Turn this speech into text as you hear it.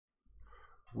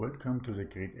Welcome to the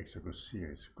Great Exodus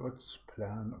series, God's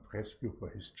plan of rescue for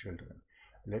his children.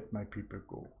 Let my people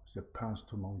go, the path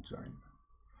to Mount Zion.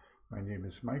 My name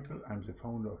is Michael, I'm the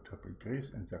founder of Triple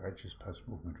Grace and the Righteous Path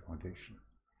Movement Foundation.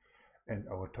 And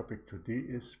our topic today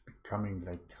is becoming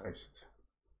like Christ.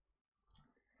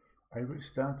 I will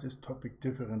start this topic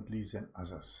differently than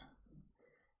others.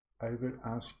 I will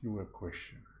ask you a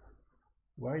question.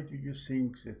 Why do you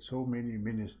think that so many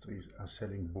ministries are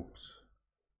selling books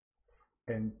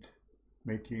and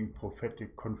making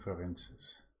prophetic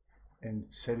conferences and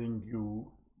selling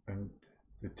you and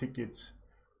the tickets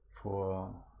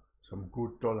for some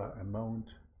good dollar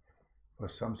amount for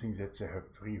something that they have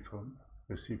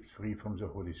received free from the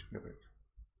Holy Spirit?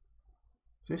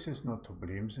 This is not to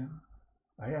blame them.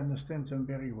 I understand them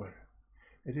very well.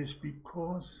 It is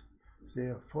because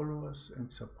their followers and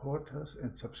supporters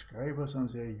and subscribers on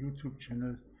their YouTube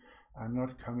channels are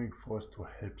not coming forth to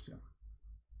help them.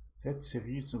 That's the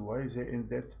reason why they're in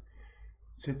that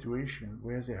situation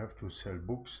where they have to sell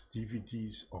books,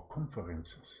 DVDs or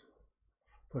conferences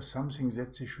for something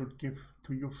that they should give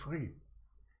to you free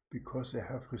because they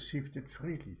have received it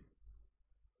freely.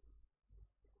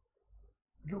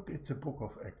 Look at the book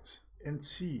of Acts and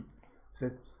see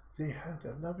that they had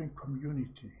a loving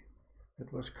community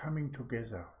that was coming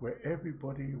together, where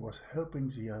everybody was helping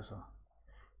the other,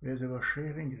 where they were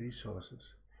sharing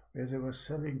resources, where they were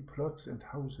selling plots and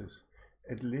houses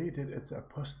and laid it at the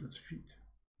apostles' feet.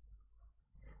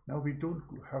 Now we don't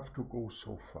have to go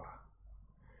so far,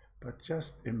 but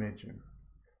just imagine,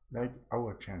 like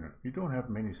our channel, we don't have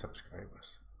many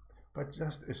subscribers, but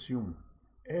just assume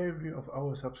every of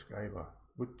our subscriber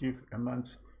would give a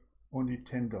month only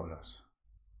 $10.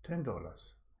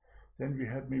 Then we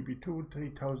had maybe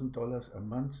 $2,000–3,000 a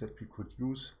month that we could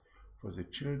use for the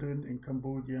children in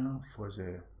Cambodia,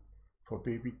 for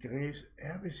baby Grace.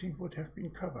 Everything would have been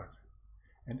covered,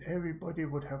 and everybody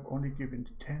would have only given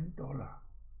 $10.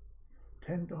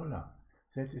 $10.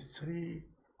 That is 3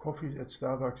 coffees at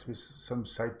Starbucks with some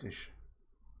side dish.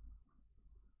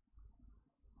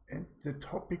 And the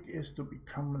topic is to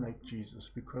become like Jesus,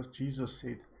 because Jesus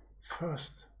said,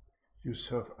 first you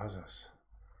serve others,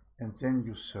 and then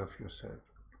you serve yourself.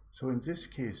 So in this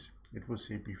case, it will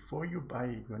say, before you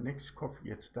buy your next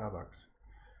coffee at Starbucks,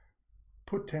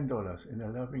 put $10 in a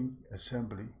loving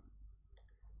assembly,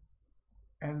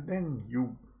 and then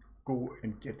you go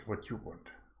and get what you want.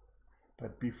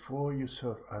 But before you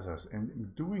serve others, and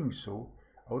in doing so,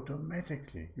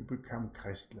 automatically you become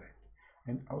Christ-like,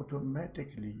 and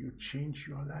automatically you change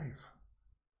your life.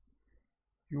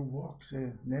 You walk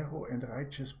the narrow and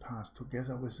righteous path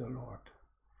together with the Lord,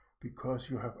 because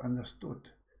you have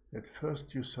understood that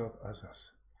first you serve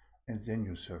others and then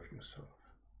you serve yourself.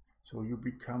 So you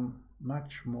become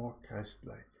much more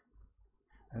Christ-like.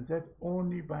 And that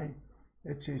only by,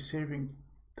 let's say, saving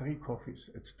 3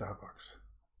 coffees at Starbucks.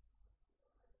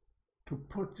 To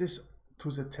put this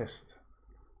to the test,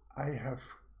 I have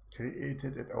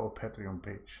created at our Patreon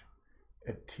page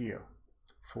a tier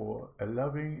for a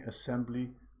loving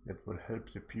assembly that will help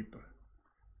the people.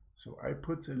 So I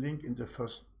put the link in the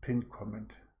first pinned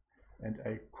comment, and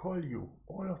I call you,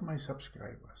 all of my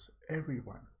subscribers,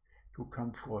 everyone, to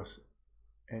come forth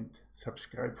and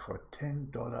subscribe for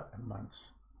 $10 a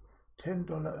month.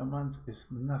 $10 a month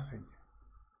is nothing.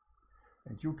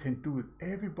 And you can do it.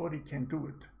 Everybody can do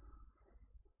it.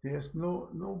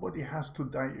 Nobody has to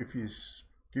die if he's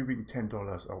giving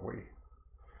 $10 away.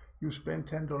 You spend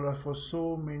 $10 for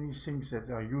so many things that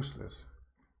are useless.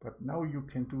 But now you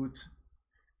can do it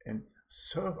and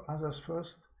serve others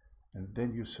first, and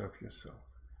then you serve yourself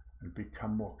and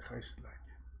become more Christ-like.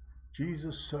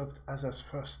 Jesus served others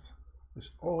first with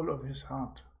all of his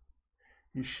heart.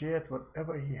 He shared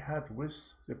whatever he had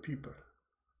with the people.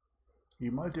 He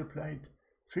multiplied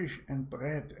fish and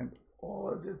bread and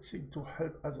all that thing to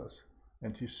help others,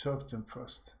 and he served them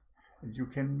first. And you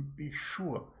can be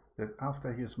sure that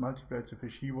after he has multiplied the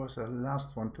fish, he was the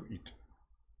last one to eat.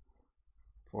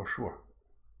 For sure.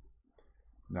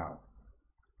 Now,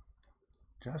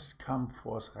 just come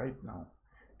forth right now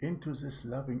into this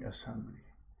loving assembly.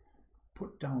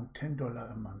 Put down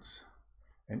 $10 a month.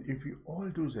 And if we all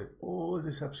do that, all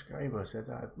the subscribers that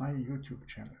are at my YouTube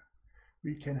channel,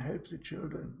 we can help the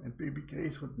children, and baby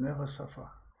Grace would never suffer.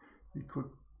 We could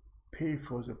pay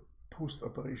for the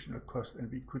post-operational cost, and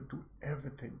we could do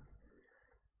everything.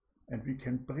 And we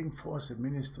can bring forth the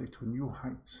ministry to new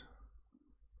heights.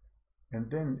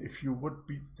 And then if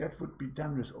that would be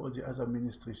done with all the other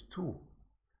ministries too,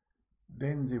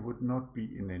 then they would not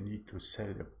be in a need to sell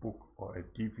a book or a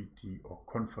DVD or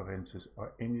conferences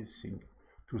or anything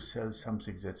to sell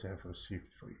something that they have received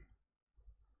free.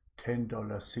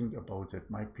 $10, think about it,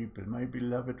 my people, my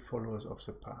beloved followers of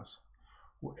the path.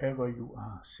 Whoever you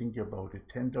are, think about it.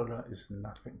 $10 is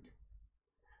nothing.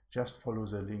 Just follow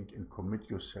the link and commit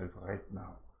yourself right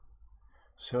now.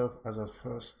 Serve others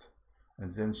first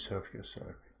and then serve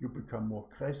yourself. You become more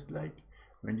Christ-like.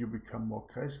 When you become more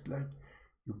Christ-like,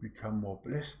 you become more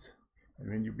blessed. And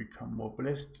when you become more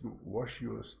blessed, you wash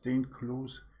your stained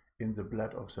clothes in the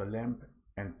blood of the Lamb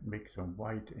and make them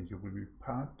white, and you will be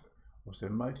part of the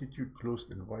multitude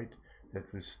clothed in white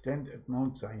that will stand at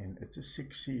Mount Zion at the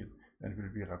sixth seal and will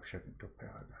be raptured into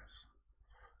paradise.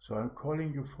 So I'm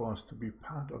calling you forth to be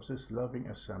part of this loving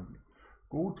assembly.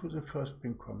 Go to the first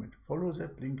pinned comment, follow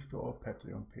that link to our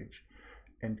Patreon page,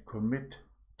 and commit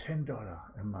 $10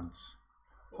 a month.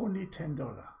 Only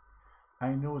 $10.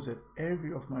 I know that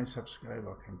every of my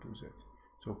subscribers can do that.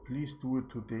 So please do it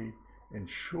today and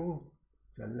show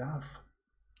the love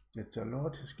that the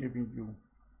Lord has given you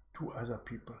to other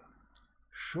people.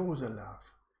 Show the love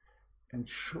and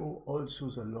show also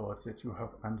the Lord that you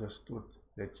have understood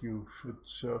that you should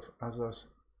serve others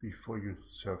before you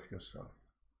serve yourself.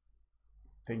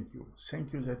 Thank you.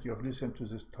 Thank you that you have listened to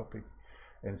this topic,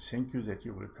 and thank you that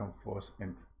you will come forth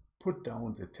and put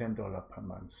down the $10 per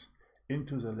month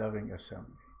into the loving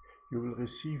assembly. You will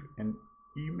receive an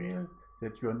email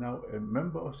that you are now a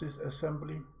member of this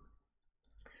assembly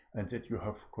and that you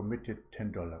have committed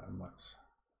 $10 a month.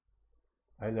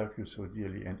 I love you so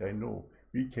dearly, and I know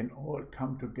we can all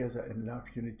come together in love,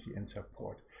 unity, and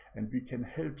support, and we can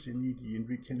help the needy, and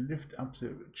we can lift up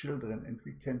the children, and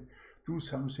we can do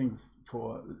something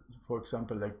for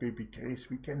example, like baby Grace.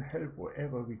 We can help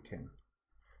wherever we can.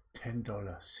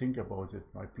 $10. Think about it,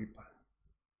 my people.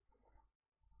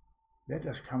 Let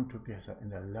us come together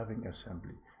in a loving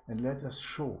assembly, and let us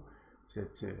show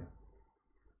that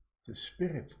the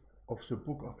spirit of the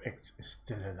book of Acts is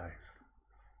still alive,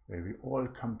 where we all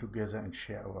come together and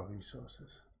share our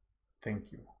resources.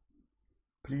 Thank you.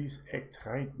 Please act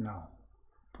right now.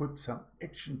 Put some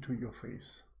action to your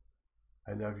face.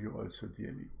 I love you all so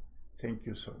dearly. Thank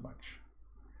you so much.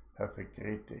 Have a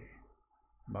great day.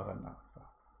 Maranatha.